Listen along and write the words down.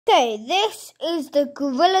Okay, this is the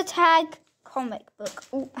Gorilla Tag comic book.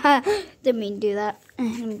 Oh, didn't mean to do that.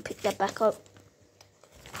 Let me pick that back up.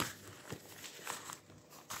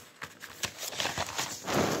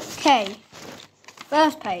 Okay,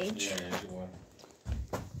 first page.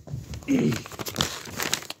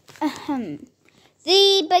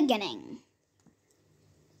 The beginning.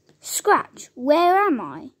 Scratch, where am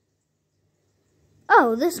I?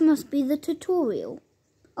 Oh, this must be the tutorial.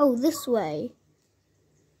 Oh, this way.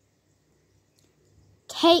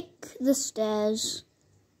 Take the stairs.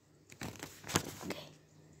 Okay.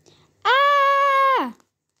 Ah!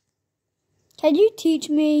 Can you teach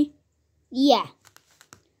me? Yeah.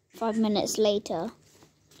 5 minutes later.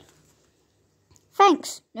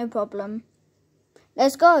 Thanks, no problem.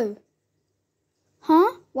 Let's go.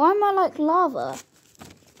 Huh? Why am I like lava?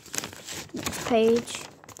 Next page.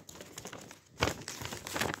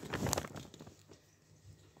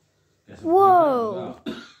 Whoa.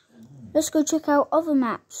 Let's go check out other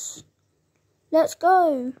maps. Let's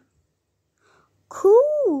go.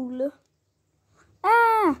 Cool.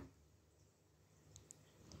 Ah.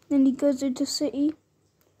 Then he goes into city.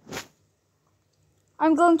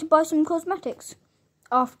 I'm going to buy some cosmetics.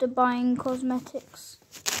 After buying cosmetics.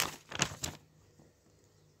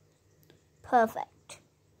 Perfect.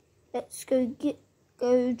 Let's go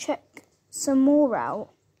check some more out.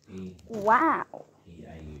 Wow.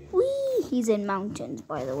 Whee! He's in mountains,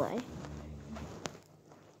 by the way.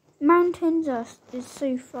 Mountains is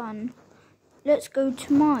so fun. Let's go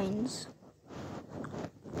to mines.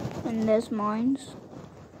 And there's mines.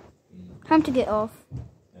 Time to get off.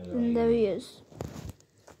 And there he is.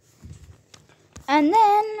 And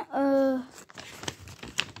then,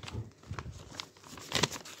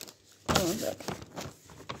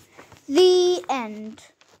 the end.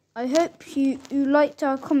 I hope you liked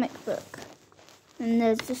our comic book. And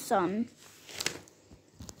there's the sun.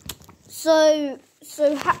 So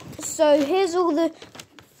here's all the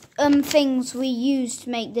things we used to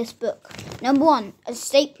make this book. Number 1, a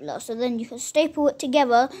stapler. So then you can staple it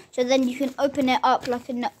together. So then you can open it up like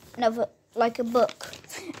like a book.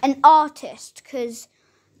 An artist, because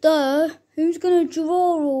who's gonna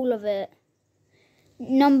draw all of it?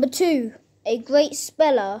 Number 2, a great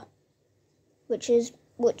speller, which is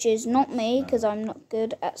not me, because I'm not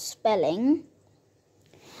good at spelling.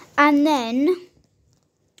 And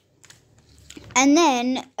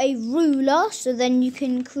then a ruler, so then you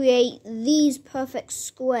can create these perfect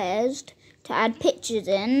squares to add pictures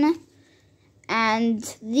in. And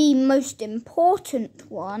the most important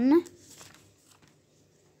one,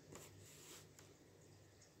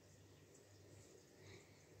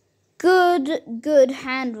 good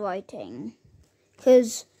handwriting.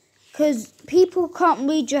 Because people can't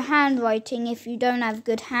read your handwriting if you don't have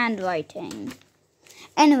good handwriting.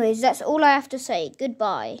 Anyways, that's all I have to say.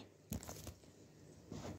 Goodbye.